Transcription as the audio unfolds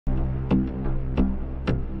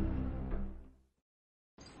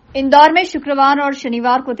इंदौर में शुक्रवार और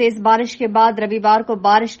शनिवार को तेज बारिश के बाद रविवार को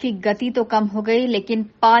बारिश की गति तो कम हो गई, लेकिन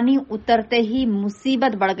पानी उतरते ही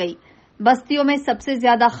मुसीबत बढ़ गई। बस्तियों में सबसे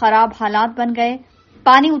ज्यादा खराब हालात बन गए।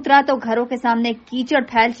 पानी उतरा तो घरों के सामने कीचड़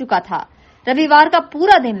फैल चुका था। रविवार का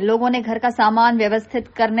पूरा दिन लोगों ने घर का सामान व्यवस्थित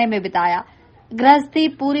करने में बिताया। गृहस्थी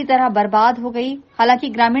पूरी तरह बर्बाद हो गई। हालांकि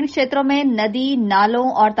ग्रामीण क्षेत्रों में नदी, नालों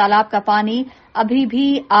और तालाब का पानी अभी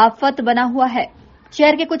भी आफत बना हुआ है।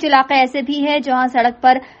 शहर के कुछ इलाके ऐसे भी हैं जहां सड़क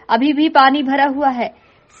पर अभी भी पानी भरा हुआ है।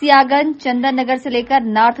 सियागंज, चंदन नगर से लेकर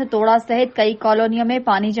नार्थ तोड़ा सहित कई कॉलोनियों में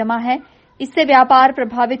पानी जमा है। इससे व्यापार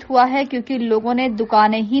प्रभावित हुआ है क्योंकि लोगों ने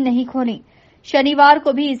दुकानें ही नहीं खोली। शनिवार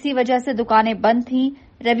को भी इसी वजह से दुकानें बंद थीं।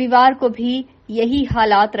 रविवार को भी यही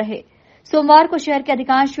हालात रहे। सोमवार को शहर के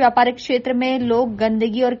अधिकांश व्यापारिक क्षेत्र में लोग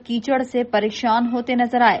गंदगी और कीचड़ से परेशान होते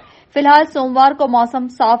नजर आए। फिलहाल सोमवार को मौसम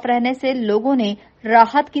साफ रहने से लोगों ने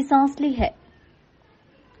राहत की सांस ली है।